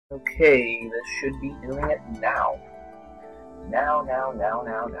Okay, this should be doing it now. Now.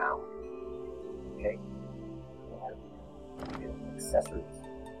 Okay. Accessories.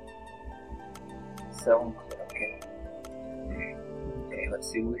 So, okay. Okay, let's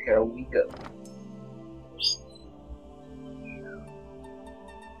see where we go.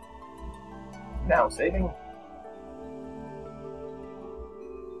 Now saving.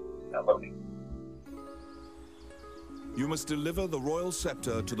 Now loading. You must deliver the royal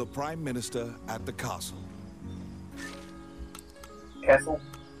scepter to the Prime Minister at the castle. Castle.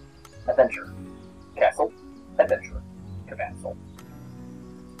 Adventure. Castle. Adventure. Castle.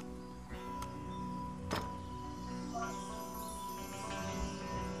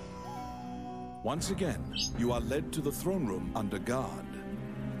 Once again, you are led to the throne room under guard.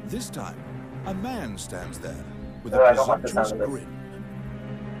 This time, a man stands there with a presumptuous grin.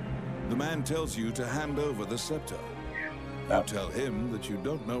 The man tells you to hand over the scepter. You tell him that you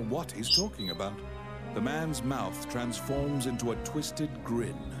don't know what he's talking about. The man's mouth transforms into a twisted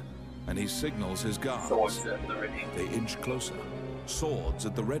grin, and he signals his guards. Swords at the ready. They inch closer, swords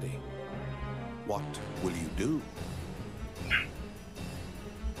at the ready. What will you do?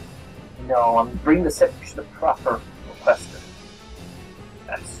 No, I'm bringing the scepter to the proper requester.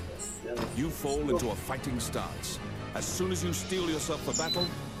 That's You fall into a fighting stance. As soon as you steel yourself for battle,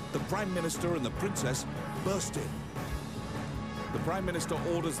 the Prime Minister and the Princess burst in. The Prime Minister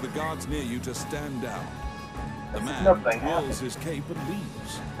orders the guards near you to stand down. The man twirls his cape and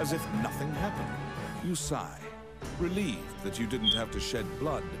leaves, as if nothing happened. You sigh, relieved that you didn't have to shed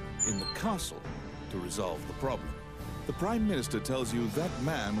blood in the castle to resolve the problem. The Prime Minister tells you that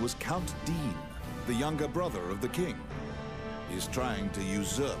man was Count Dean, the younger brother of the king. He's trying to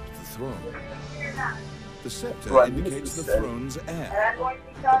usurp the throne. The scepter indicates the throne's heir.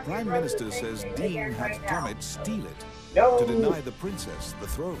 The Prime Minister says Dean had Tommet steal it to deny the princess the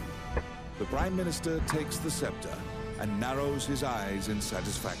throne. The Prime Minister takes the scepter and narrows his eyes in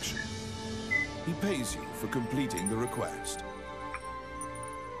satisfaction. He pays you for completing the request.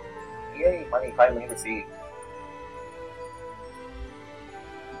 Yay, money finally received.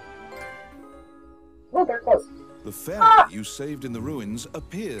 Oh, there it goes. The fairy you saved in the ruins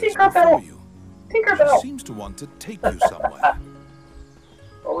appears before you. Tinkerbell! She seems to want to take you somewhere.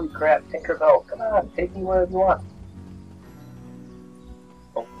 Holy crap, Tinkerbell, come on, take me wherever you want.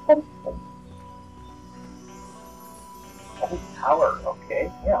 Old tower,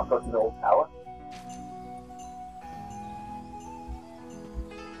 okay. Yeah, I'll go to the old tower.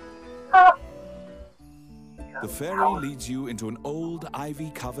 Ah! The fairy leads you into an old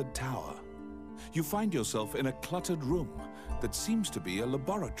ivy-covered tower. You find yourself in a cluttered room that seems to be a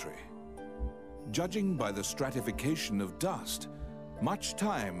laboratory. Judging by the stratification of dust, much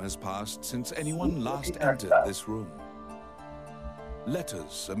time has passed since anyone last entered this room.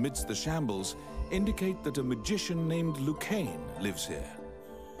 Letters amidst the shambles indicate that a magician named Lucane lives here.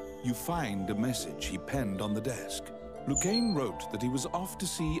 You find a message he penned on the desk. Lucane wrote that he was off to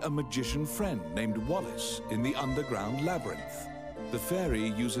see a magician friend named Wallace in the underground labyrinth. The fairy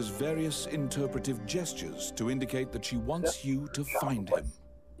uses various interpretive gestures to indicate that she wants you to find him.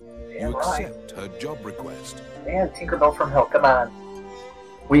 You accept her job request. Man, Tinkerbell from hell, come on.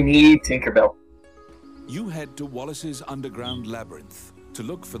 We need Tinkerbell. You head to Wallace's underground labyrinth to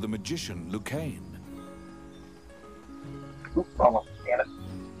look for the magician Lucane. Oop, almost, damn it.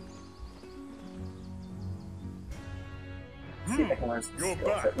 See if I can learn some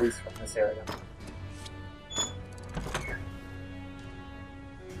skills, at least from this area.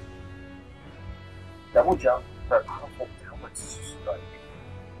 Double jump for a powerful downward strike.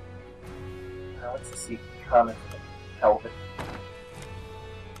 Now let's see, comment Kelvin.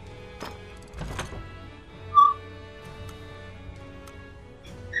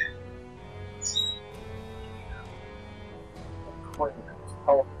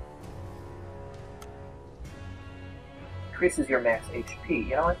 Increases your max HP.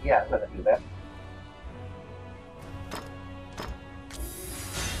 You know what? Yeah, I'm gonna do that.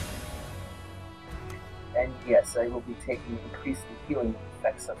 And yes, I will be taking increased healing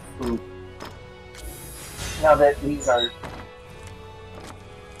effects of food. Now that these are...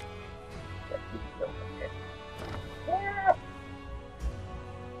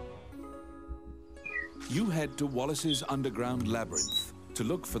 You head to Wallace's underground labyrinth to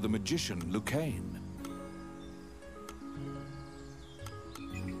look for the magician Lucane.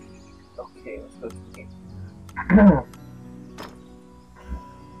 Okay, let's go to the game.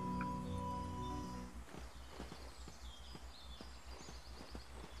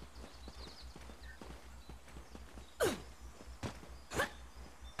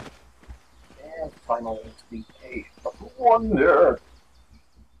 And finally to be a wonder.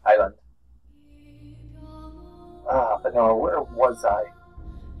 I But no, where was I?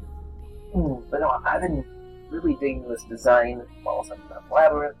 But no, I've been really digging this design while I'm in the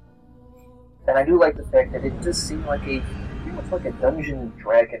labyrinth. And I do like the fact that it does seem like pretty much like a Dungeon and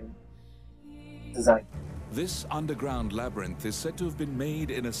Dragon design. This underground labyrinth is said to have been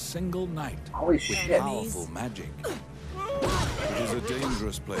made in a single night Holy with shit. powerful magic. It is a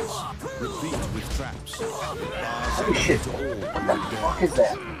dangerous place, replete with traps. Holy shit. What the fuck is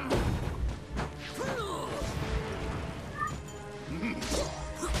that?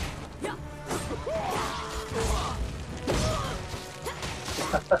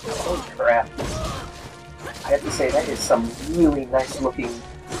 Holy crap. I have to say, that is some really nice looking...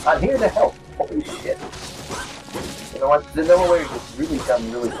 I'm here to help. Holy shit. You know what? The Delaware is really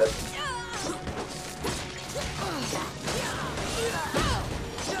done really good.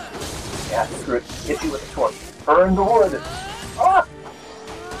 Yeah, screw it. Hit you with a torch. Burn the wood! Ah!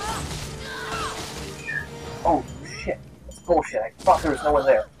 Oh, shit. That's bullshit. I thought there was no one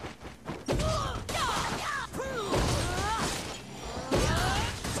there.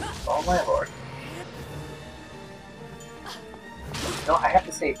 Oh my lord. No, I have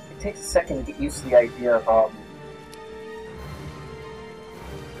to say, it takes a second to get used to the idea of,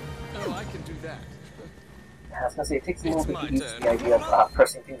 Oh, I can do that. I was gonna say, it takes a little bit to get used to the idea of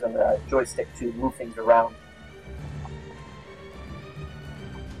pressing things on the joystick to move things around.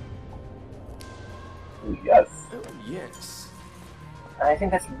 Yes. Oh, yes. And I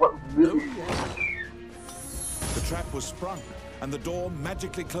think that's what really... The trap was sprung, and the door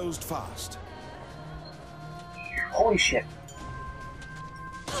magically closed fast. Holy shit.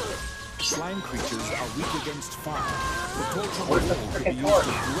 Slime creatures are weak against fire. The torch on Where's the the wall could be frickin' used torch?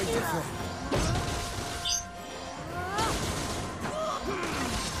 to great effect.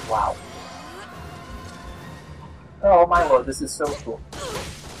 Wow. Oh my lord, this is so cool.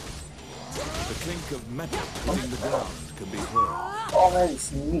 The clink of metal hitting the ground can be heard. Oh, that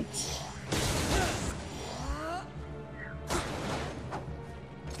is neat.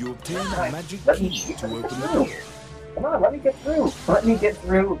 You obtain a Alright, magic let me key get to open the through. door. Come on, let me get through. Let me get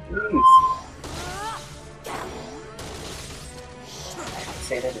through, please. I'd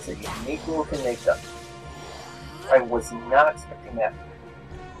say that is a unique looking makeup. I was not expecting that.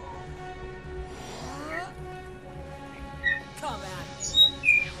 Come at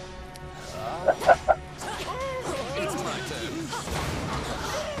It's my turn.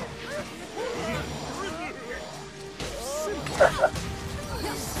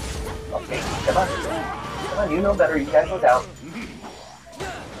 Okay, come on. Come on, you know better. You guys go down.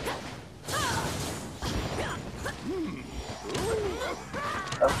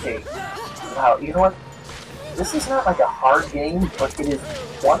 Okay. Wow, you know what? This is not like a hard game, but it is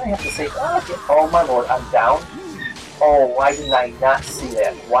one I have to say, oh my lord, I'm down. Oh, why did I not see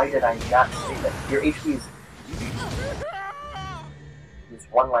that? Why did I not see that? Your HP is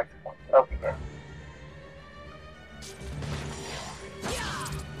one life point. Okay.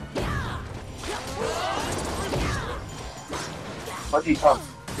 Budgie pump.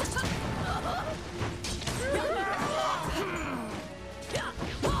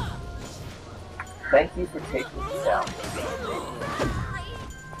 Thank you for taking me down.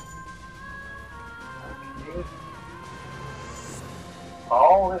 Okay.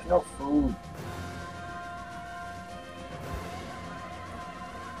 Oh, there's no food.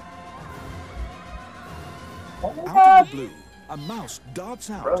 Oh my Out god! of the blue, a mouse darts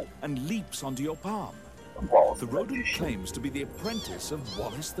out Right. and leaps onto your palm. Wallace The the rodent Magician. claims to be the apprentice of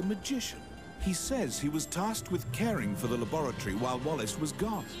Wallace the Magician. He says he was tasked with caring for the laboratory while Wallace was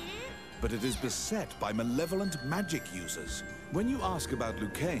gone. But it is beset by malevolent magic users. When you ask about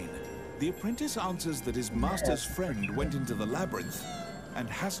Lucane, the apprentice answers that his master's friend went into the labyrinth and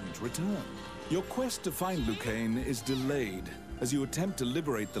hasn't returned. Your quest to find Lucane is delayed as you attempt to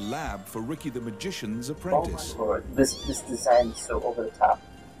liberate the lab for Ricky the Magician's apprentice. Oh my lord, this design is so over the top.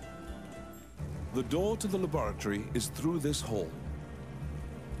 The door to the laboratory is through this hall.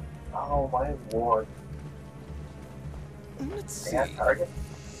 Oh my lord. Let's see. They have target?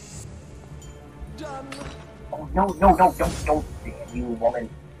 Done. Oh no, don't, damn you, woman.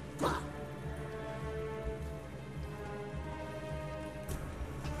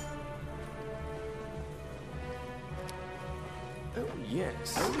 Oh,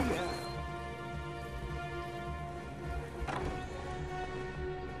 yes. Oh, yeah.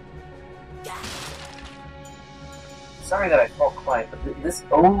 Sorry that I felt quiet, but this,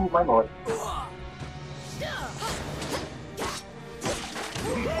 oh my lord.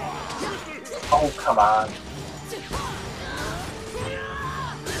 Oh, come on.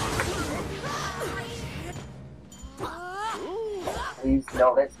 Please,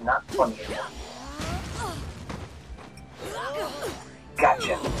 no, that's not funny anymore.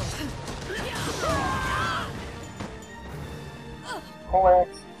 Gotcha.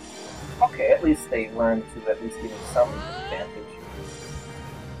 Poleaxe. Okay, at least they learned to at least give him some advantage.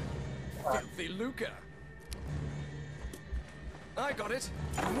 Filthy Luca. I got it.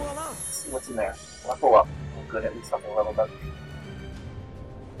 Voila. Let's see what's in there. Level up. Oh, good, at least something leveled up.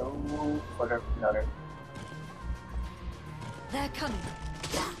 Oh, footer, nutter. They're coming.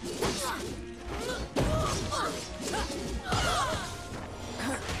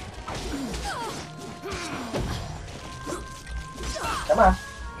 Come on.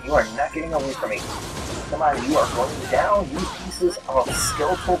 You are not getting away from me. Come on, you are going down, you pieces of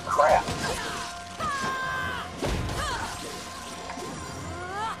skillful crap.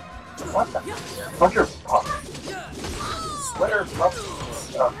 What the? Thunder Puff. Sweater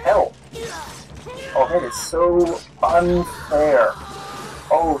Puff of hell. Oh, that is so unfair.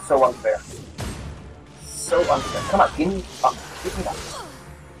 Oh, so unfair. So unfair. Come on, give me up. Give me up.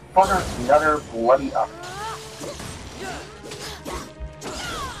 Butter, nutter, bloody up.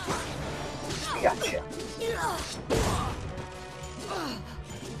 Gotcha. Is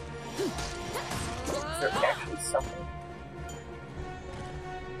there actually something?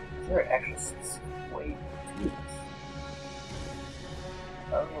 Is there actually some way to do this?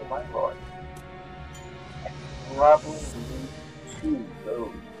 Oh my lord. I probably need to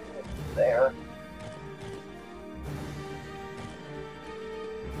go there.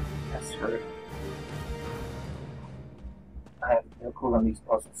 That's rude. I have no clue on these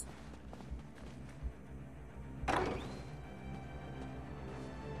puzzles.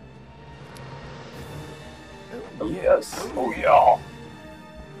 Oh yes. Oh yeah.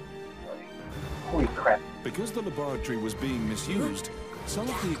 Holy crap. Because the laboratory was being misused, some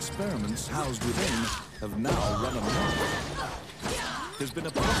of the experiments housed within have now run amok. There's been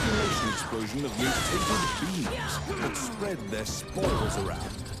a population explosion of mutated beings that spread their spores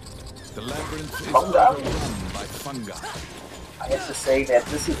around. The labyrinth is overrun by fungi. I have to say that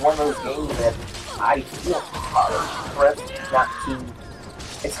this is one of those games that I feel hard-pressed not to...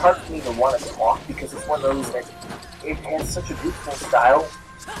 It's hard for me to want to talk because it's one of those that it has such a beautiful style,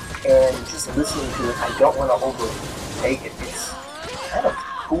 and just listening to it, I don't want to overtake it. It's kind of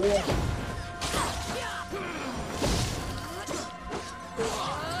cool.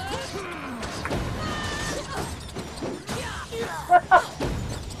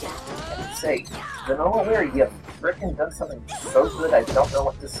 I say, Vanilla, where you frickin' done something so good I don't know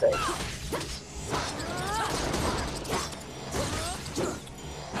what to say.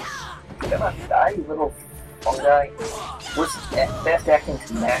 Come on, die, you little fungi. We're fast acting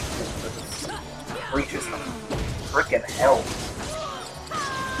to match this creatures from frickin' hell.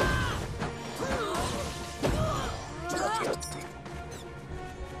 Okay, let's see.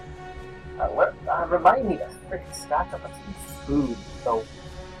 Remind me to frickin' stock up on some food, so.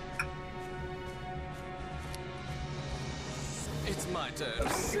 It's my turn.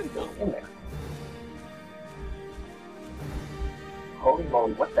 Simple. In there. Holy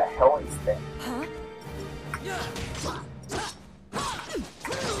moly, what the hell is that? Huh?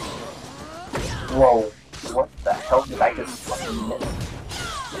 Whoa, what the hell did I just fucking miss?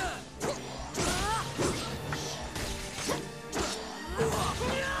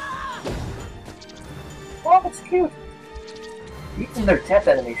 Oh, that's cute! Even their death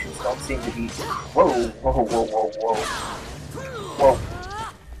animations don't seem to be... Whoa, whoa, whoa, whoa, whoa. Whoa.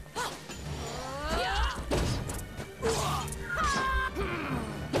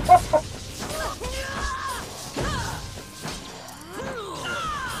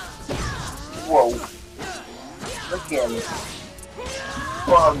 Whoa. Frickin'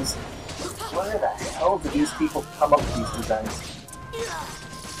 bugs. Where the hell do these people come up with these designs?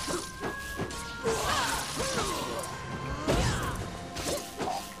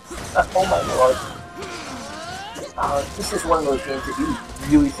 Oh my lord. This is one of those games that you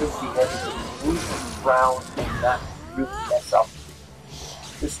really think you have to move around and not really mess up.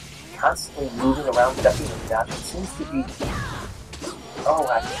 Just constantly moving around, ducking and dodging seems to be... Oh,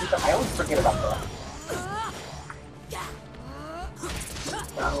 I always forget about that.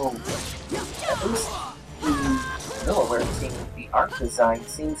 Oh, at least the Vanillaware team, the art design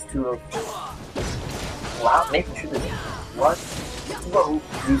seems to have allowed making sure that what? Whoa,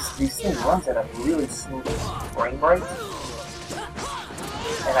 these things runs at a really smooth frame rate,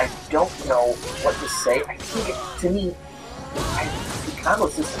 and I don't know what to say. I think to me, the combo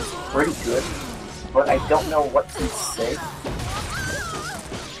system is pretty good, but I don't know what to say.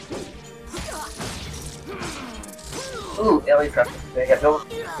 Ooh, LA traffic. They have no...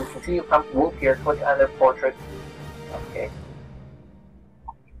 To continue pump wolf here, click on their portrait. Okay.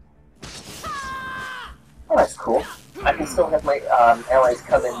 Oh, that's cool. I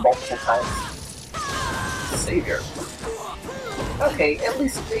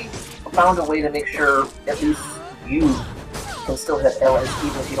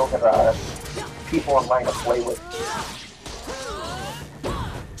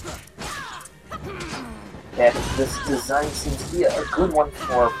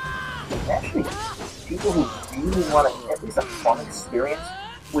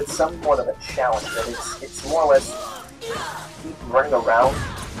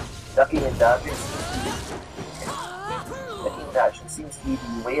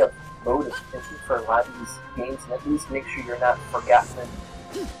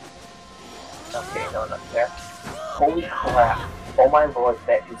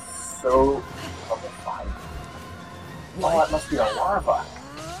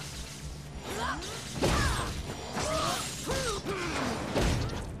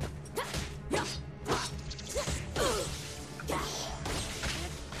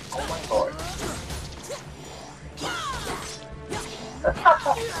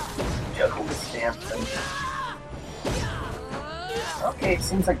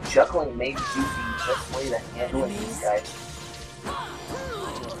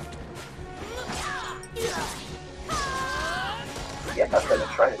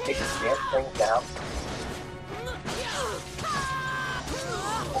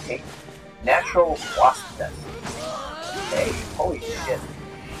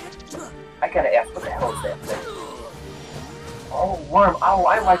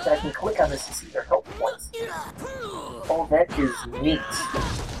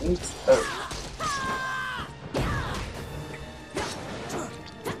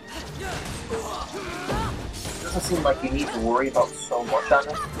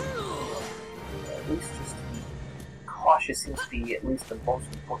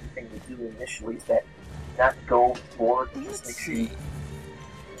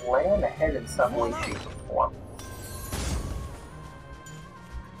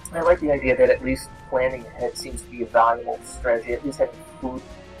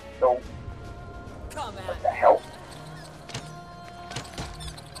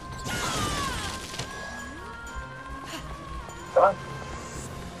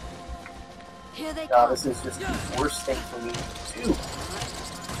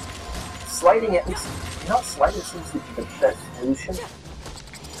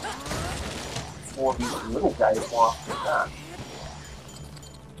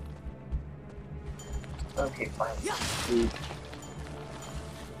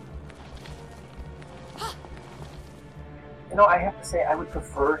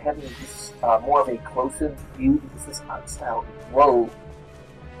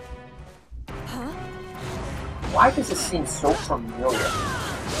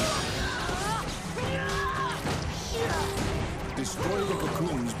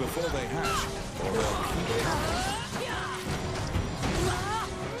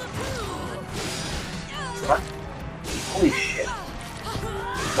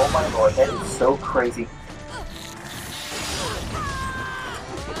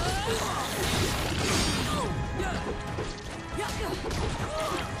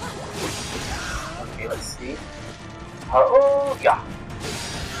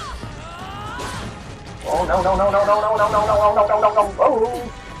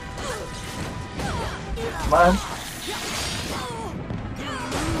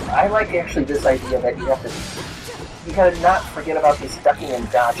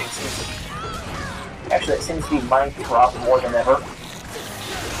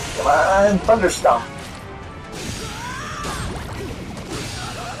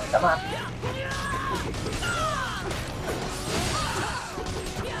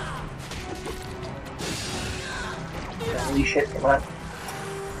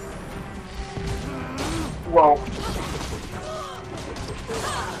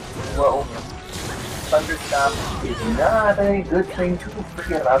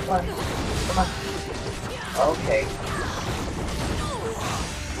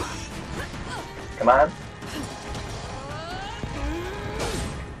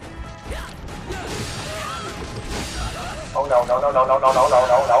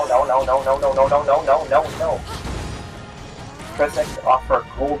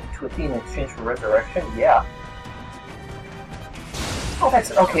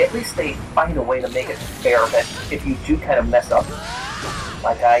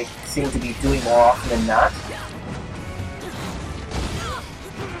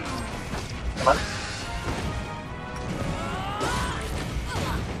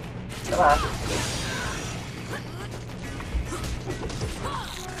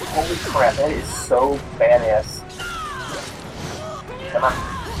Come on.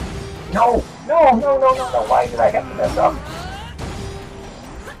 No! No, no, no, no, no. Why did I have to mess up?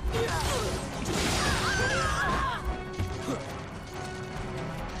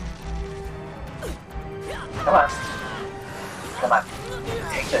 Come on. Come on.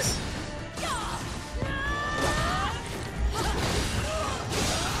 Take this.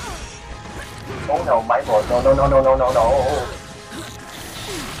 Oh no, my lord. No, no, no, no, no, no, no.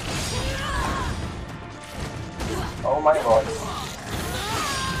 Oh my lord.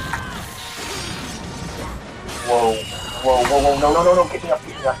 Whoa. Whoa, whoa, whoa. No, no, no, no. Get me up,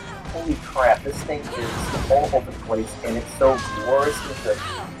 get me up. Holy crap. This thing is all over the place and it's so gloriously good.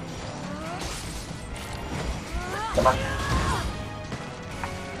 Come on.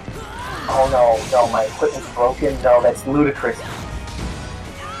 Oh no, no, my equipment's broken. No, that's ludicrous. You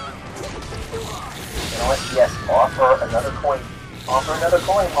know what? Yes, offer another coin. Offer another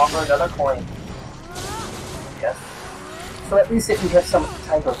coin. Offer another coin. Yes. So at least if you have some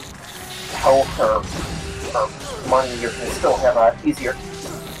type of health or money, you can still have a easier.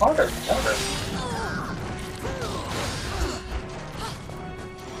 Harder, never.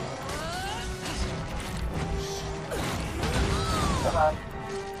 Come on.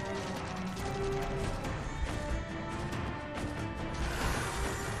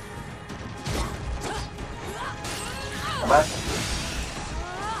 Come on.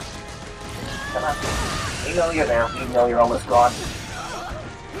 Come on. We know you're there. We know you're almost gone.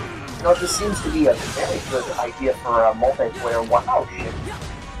 You know, this seems to be a very good idea for a multiplayer one. Oh shit.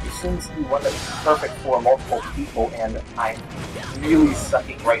 This seems to be one that's perfect for multiple people, and I'm really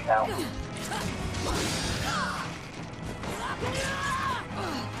sucking right now.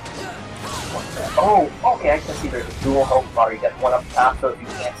 Oh, okay, I can see there's a dual health bar. You got one up top, so if you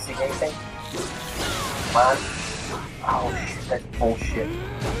can't see anything. Come on. Oh shit, that's bullshit.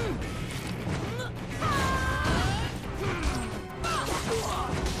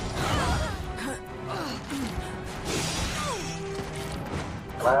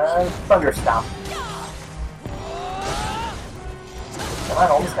 Come on, Thunder Stomp. Come on,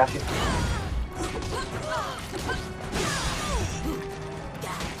 almost got you.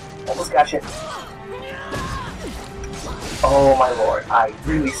 Almost got you. Oh my lord, I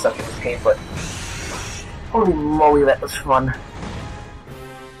really suck at this game, but holy moly, that was fun.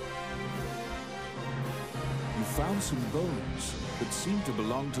 You found some bones that seem to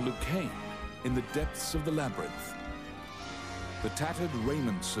belong to Lucane in the depths of the labyrinth. The tattered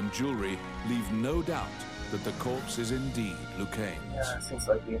raiments and jewelry leave no doubt that the corpse is indeed Lucane's. Yeah, it seems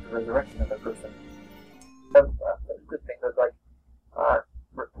like we have to resurrect another person. That's a good thing, that's like,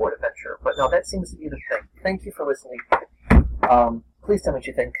 report adventure. But no, that seems to be the thing. Thank you for listening. Please tell me what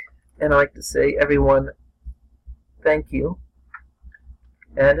you think. And I'd like to say, everyone, thank you,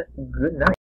 and good night.